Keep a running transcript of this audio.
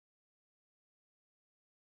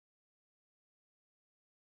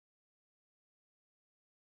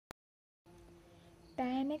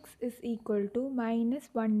tan x is equal to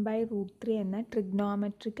 -1/√3 എന്ന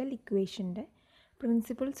trigonometrical ഇക്വേഷൻ്റെ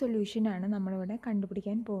principal സൊല്യൂഷനാണ് നമ്മളിവിടെ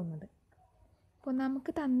കണ്ടുപിടിക്കാൻ പോകുന്നത്. അപ്പോൾ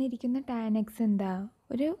നമുക്ക് തന്നിരിക്കുന്ന tan x എന്താ,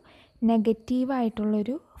 ഒരു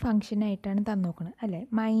നെഗറ്റീവായിട്ടുള്ളൊരു ഫംഗ്ഷനായിട്ടാണ് തന്നോക്കുന്നത് അല്ലേ,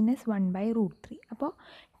 -1/√3. അപ്പോൾ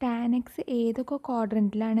tan x ഏതൊക്കെ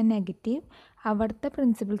ക്വാഡ്രൻറ്റിലാണ് നെഗറ്റീവ് അവിടുത്തെ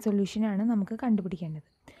പ്രിൻസിപ്പൽ സൊല്യൂഷനാണ് നമുക്ക് കണ്ടുപിടിക്കേണ്ടത്.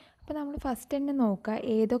 അപ്പോൾ നമ്മൾ ഫസ്റ്റ് തന്നെ നോക്കുക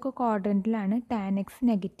ഏതൊക്കെ ക്വാഡ്രൻറ്റിലാണ് tan x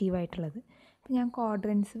നെഗറ്റീവായിട്ടുള്ളത്. അപ്പോൾ ഞാൻ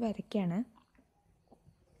ക്വാഡ്രൻസ് വരയ്ക്കുകയാണ്.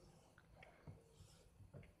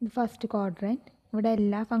 ഫസ്റ്റ് ക്വാഡ്രൻറ്റ്, ഇവിടെ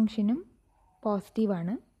എല്ലാ ഫംഗ്ഷനും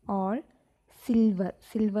പോസിറ്റീവാണ്. ഓൾ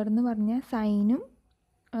സിൽവർ എന്ന് പറഞ്ഞാൽ സൈനും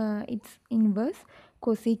it's inverse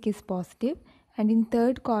cosec is positive. And in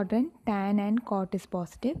third quadrant tan and coat is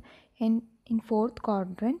positive. And in fourth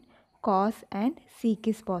quadrant cause and seek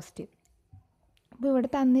is positive. അപ്പോൾ ഇവിടെ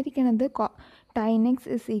തന്നിരിക്കുന്നത് tan x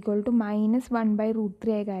is equal to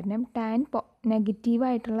 -1/√3 ആയ കാരണം ടാൻ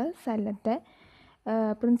നെഗറ്റീവായിട്ടുള്ള സ്ഥലത്തെ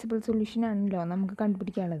principal solution ആണല്ലോ നമുക്ക്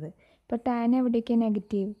കണ്ടുപിടിക്കാനുള്ളത്. ഇപ്പോൾ ടാൻ എവിടെയൊക്കെയാണ്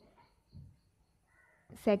negative?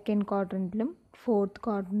 Second ക്വാഡ്രൻറ്റിലും fourth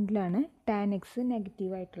ക്വാഡ്രൻറ്റിലാണ് tan X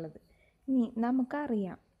നെഗറ്റീവായിട്ടുള്ളത്. ഇനി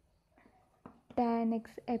നമുക്കറിയാം ടാൻ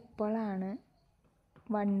എക്സ് എപ്പോഴാണ്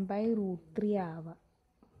 1/√3 ആവുക.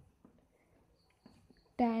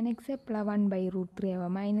 ടാൻ എക്സ് എപ്പോഴാണ് 1/√3 ആവുക?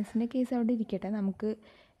 മൈനസിൻ്റെ കേസ് അവിടെ ഇരിക്കട്ടെ, നമുക്ക്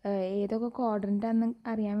ഏതൊക്കെ ക്വാഡ്രൻ്റാണെന്ന്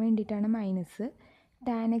അറിയാൻ വേണ്ടിയിട്ടാണ് മൈനസ്.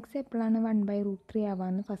 ടാൻ എക്സ് എപ്പോഴാണ് 1/√3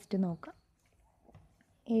 ആവാമെന്ന് ഫസ്റ്റ് നോക്കാം.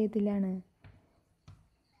 ഏതിലാണ്?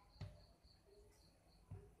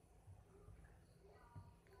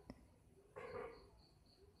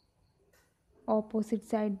 Opposite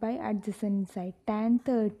side by adjacent side. Tan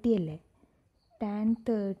 30 അല്ലേ, ടാൻ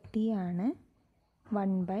 30 ആണ്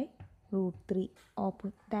 1/√3.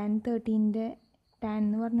 ടാൻ 30ൻ്റെ ടാൻ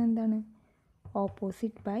എന്ന് പറഞ്ഞാൽ എന്താണ്?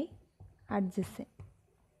 Opposite by adjacent.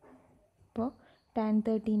 അപ്പോൾ ടാൻ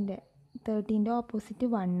 30ൻ്റെ ഓപ്പോസിറ്റ്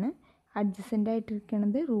 1, അഡ്ജസൻ്റ്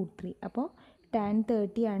ആയിട്ടിരിക്കുന്നത് √3. അപ്പോൾ ടാൻ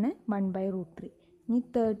 30 ആണ് 1/√3. ഇനി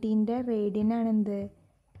 30ൻ്റെ റേഡിയനാണ് എന്ത്?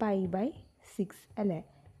 π/6 അല്ലേ.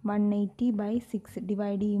 180/6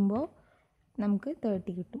 ഡിവൈഡ് ചെയ്യുമ്പോൾ നമുക്ക്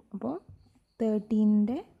 30 കിട്ടും. അപ്പോൾ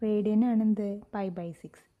 30ൻ്റെ റേഡിയനാണ് എന്ത്?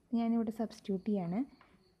 π/6. ഞാനിവിടെ സബ്സ്റ്റിറ്റ്യൂട്ട് ചെയ്യാണ്.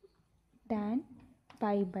 Tan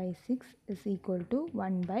π/6 is equal to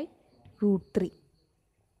 1/√3.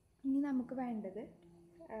 ഇനി നമുക്ക് വേണ്ടത്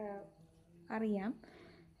അറിയാം,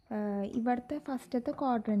 ഇവിടുത്തെ ഫസ്റ്റത്തെ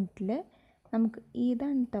ക്വാഡ്രൻറ്റിൽ നമുക്ക്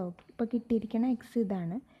ഇതാണ് കേട്ടോ ഇപ്പോൾ കിട്ടിയിരിക്കുന്ന എക്സ്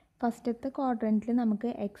ഇതാണ്. ഫസ്റ്റത്തെ ക്വാഡ്രൻറ്റിൽ നമുക്ക്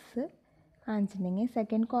എക്സ് കാണിച്ചിട്ടുണ്ടെങ്കിൽ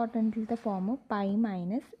സെക്കൻഡ് ക്വാഡ്രൻറ്റിലത്തെ ഫോം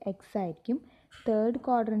π-x ആയിരിക്കും. തേർഡ്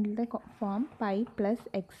ക്വാഡ്രൻറ്റിലത്തെ ഫോം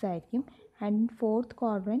π+x ആയിരിക്കും. And fourth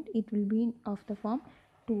quadrant it will be of the form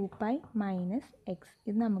 2π-x.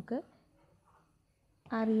 ഇത് നമുക്ക്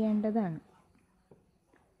അറിയേണ്ടതാണ്,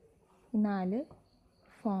 ഈ 4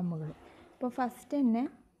 ഫോമുകൾ. അപ്പോൾ ഫസ്റ്റ് തന്നെ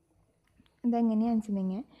ഇതെങ്ങനെയാണെന്ന്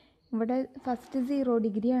വെച്ചിട്ടുണ്ടെങ്കിൽ ഇവിടെ ഫസ്റ്റ് 0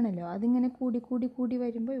 ഡിഗ്രി ആണല്ലോ, അതിങ്ങനെ കൂടി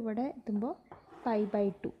വരുമ്പോൾ ഇവിടെ എത്തുമ്പോൾ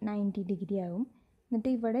π/2 90 ഡിഗ്രി ആവും. എന്നിട്ട്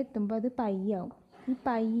ഇവിടെ എത്തുമ്പോൾ അത് π ആവും. ഈ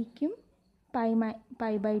പൈക്കും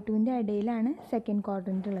π/2ൻ്റെ ഇടയിലാണ് സെക്കൻഡ്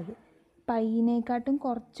ക്വാഡ്രൻറ്റ് ഉള്ളത്. പൈനേക്കാട്ടും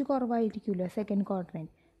കുറച്ച് കുറവായിരിക്കുമല്ലോ സെക്കൻഡ്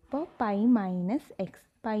ക്വാഡ്രൻറ്റ്. അപ്പോൾ π-x,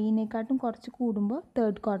 പൈനേക്കാട്ടും കുറച്ച് കൂടുമ്പോൾ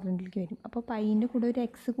തേർഡ് ക്വാഡ്രൻറ്റിലേക്ക് വരും. അപ്പോൾ പൈൻ്റെ കൂടെ ഒരു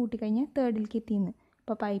എക്സ് കൂട്ടിക്കഴിഞ്ഞാൽ തേർഡിലേക്ക് എത്തിയെന്ന്.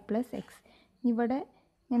 അപ്പോൾ π+x. ഇവിടെ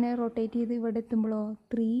ഇങ്ങനെ റൊട്ടേറ്റ് ചെയ്ത് ഇവിടെ എത്തുമ്പോഴോ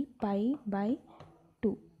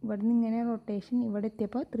 3π/2. ഇവിടെ നിന്ന് ഇങ്ങനെ റൊട്ടേഷൻ ഇവിടെ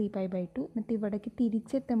എത്തിയപ്പോൾ 3π/2. എന്നിട്ട് ഇവിടേക്ക്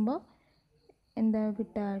തിരിച്ചെത്തുമ്പോൾ എന്താ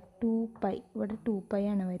കിട്ടുക? 2π. ഇവിടെ 2π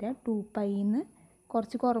ആണ് വരിക. 2πന്ന്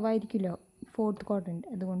കുറച്ച് കുറവായിരിക്കുമല്ലോ ഫോർത്ത് ക്വാഡ്രൻറ്റ്,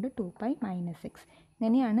 അതുകൊണ്ട് 2π-x.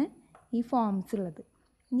 ഇങ്ങനെയാണ് ഈ ഫോംസ് ഉള്ളത്.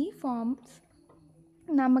 ഈ ഫോംസ്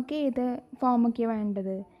നമുക്ക് ഏത് ഫോമൊക്കെയാണ്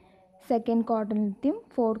വേണ്ടത്? സെക്കൻഡ് ക്വാഡ്രൻറ്റിലും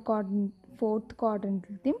ഫോർത്ത്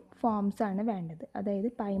ക്വാഡ്രൻറ്റിലത്തെയും ഫോംസാണ് വേണ്ടത്. അതായത്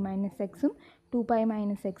π-xും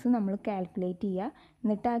 2π-xും നമ്മൾ കാൽക്കുലേറ്റ് ചെയ്യുക.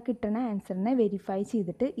 എന്നിട്ട് ആ കിട്ടുന്ന ആൻസറിനെ വെരിഫൈ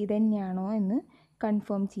ചെയ്തിട്ട് ഇതുതന്നെയാണോ എന്ന്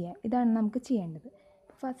കൺഫേം ചെയ്യുക. ഇതാണ് നമുക്ക് ചെയ്യേണ്ടത്.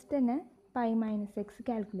 ഫസ്റ്റ് തന്നെ π-x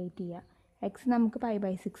കാൽക്കുലേറ്റ് ചെയ്യുക. എക്സ് നമുക്ക്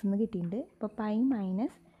π/6 എന്ന് കിട്ടിയിട്ടുണ്ട്. അപ്പോൾ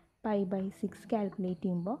π-π/6 കാൽക്കുലേറ്റ്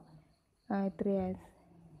ചെയ്യുമ്പോൾ എത്രയാണ്?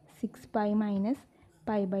 6π -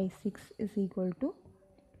 π/6 ഇസ് ഈക്വൽ ടു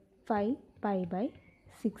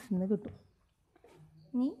 5π/6 എന്ന് കിട്ടും.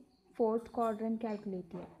 ഇനി ഫോർത്ത് ക്വാഡ്രൻറ്റ്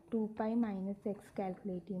കാൽക്കുലേറ്റ് ചെയ്യുക. 2π - x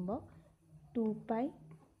കാൽക്കുലേറ്റ് ചെയ്യുമ്പോൾ 2π -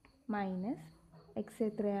 x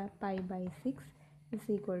എത്രയാണ്? π/6 is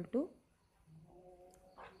equal to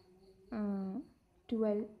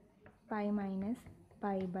 12π -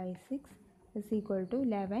 π/6 is equal to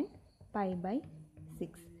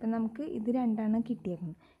 11π/6. അപ്പം നമുക്ക് ഇത് രണ്ടാണ്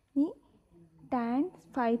കിട്ടിയേക്കുന്നത്. ഇനി ടാൻ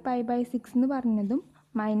 5π/6 എന്ന് പറഞ്ഞതും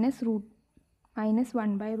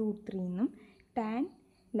 -1/√3 എന്നും ടാൻ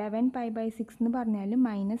 11π/6 എന്ന് പറഞ്ഞാൽ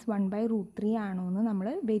 -1/√3 ആണോ എന്ന് നമ്മൾ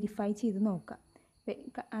വെരിഫൈ ചെയ്ത് നോക്കാം.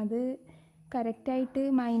 അത് കറക്റ്റായിട്ട്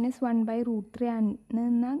 -1/√3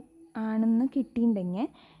 ആണെന്ന് കിട്ടിയിട്ടുണ്ടെങ്കിൽ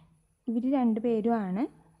ഇവർ രണ്ടുപേരും ആണ്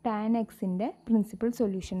ടാൻ എക്സിൻ്റെ പ്രിൻസിപ്പൽ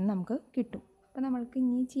സൊല്യൂഷൻ നമുക്ക് കിട്ടും. അപ്പോൾ നമ്മൾക്ക്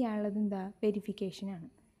ഇനി ചെയ്യാനുള്ളത് എന്താ? വെരിഫിക്കേഷനാണ്.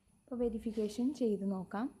 അപ്പോൾ വെരിഫിക്കേഷൻ ചെയ്ത്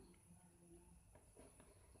നോക്കാം.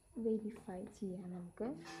 വെരിഫൈ ചെയ്യാം നമുക്ക്.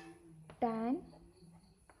 ടാൻ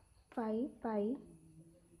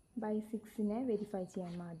 5π/6 വെരിഫൈ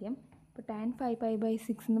ചെയ്യാം ആദ്യം. അപ്പോൾ ടാൻ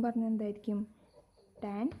 5π/6 എന്ന് പറഞ്ഞാൽ എന്തായിരിക്കും?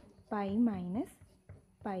 ടാൻ π -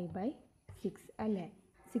 π/6 അല്ലേ?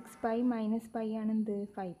 6π - π ആണെന്ത്?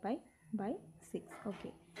 5π/6. ഓക്കെ.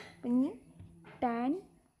 അപ്പം ഇനി ടാൻ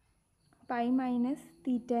π - θ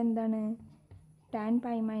എന്താണ്? ടാൻ π -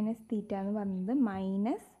 θ എന്ന് പറയുന്നത്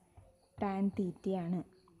 -ടാൻ θ ആണ്.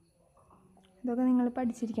 ഇതൊക്കെ നിങ്ങൾ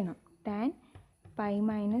പഠിച്ചിരിക്കണം. ടാൻ π -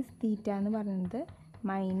 θ എന്ന് പറയുന്നത്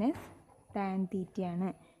 -ടാൻ θ ആണ്.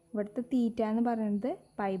 ഇവിടുത്തെ θ എന്ന് പറയുന്നത്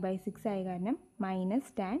π/6 ആയ കാരണം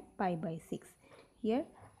 -ടാൻ π/6. ഹിയർ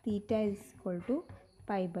θ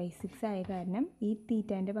π/6 ആയ കാരണം ഈ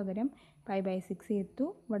തീറ്റാൻ്റെ പകരം π/6 എടുത്തു,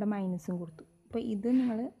 ഇവിടെ മൈനസും കൊടുത്തു. അപ്പോൾ ഇത്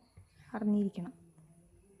നിങ്ങൾ അറിഞ്ഞിരിക്കണം.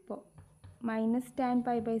 അപ്പോൾ -ടാൻ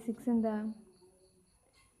π/6 എന്താ?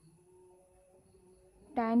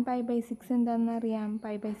 ടാൻ π/6 എന്താണെന്ന് അറിയാം.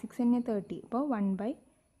 π/6 തന്നെ 30. അപ്പോൾ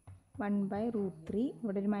 1/√3.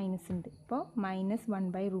 ഇവിടെ ഒരു മൈനസ് ഉണ്ട്. അപ്പോൾ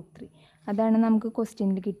 -1/√3. അതാണ് നമുക്ക്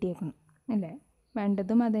ക്വസ്റ്റ്യനിൽ കിട്ടിയേക്കണം അല്ലേ?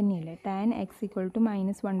 വേണ്ടതും അത് തന്നെയല്ലേ? Tan x =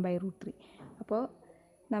 -1/√3. അപ്പോൾ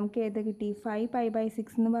നമുക്ക് ഏത് കിട്ടി?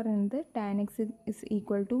 5π/6 എന്ന് പറയുന്നത് ടാൻ x =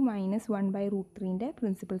 -1/√3ൻ്റെ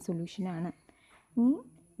പ്രിൻസിപ്പൽ സൊല്യൂഷനാണ്. ഇനി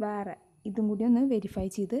വേറെ ഇതും കൂടി ഒന്ന് വെരിഫൈ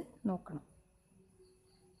ചെയ്ത് നോക്കണം.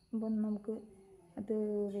 അപ്പോൾ നമുക്ക് അത്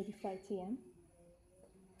വെരിഫൈ ചെയ്യാം.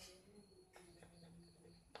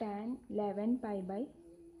 Tan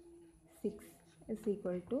 11π/6 =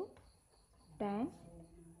 tan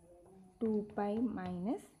 2π -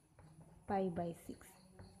 π/6.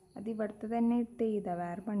 അത് ഇവിടുത്തെ തന്നെ ഇട്ട് ചെയ്താൽ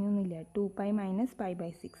വേറെ പണിയൊന്നുമില്ല. 2π -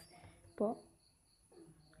 π/6. അപ്പോൾ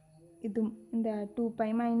ഇതും എന്താ? 2π -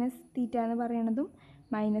 θ എന്ന് പറയണതും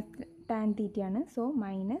 -ടാൻ θ ആണ്. സോ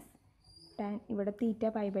ടാൻ ഇവിടെ θ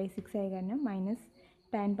π/6 ആയ കാരണം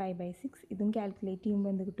 -ടാൻ π/6. ഇതും കാൽക്കുലേറ്റ്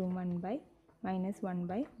ചെയ്യുമ്പോൾ എന്ത് കിട്ടും?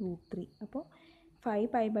 1/√3. അപ്പോൾ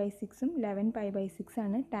 5π/6 11π/6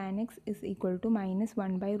 ആണ് ടാൻ x =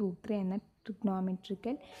 -1/√3 എന്ന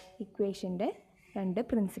ട്രിഗ്നോമെട്രിക്കൽ ഇക്വേഷൻ്റെ രണ്ട്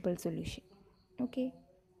പ്രിൻസിപ്പൽ സൊല്യൂഷൻ. ഓക്കെ.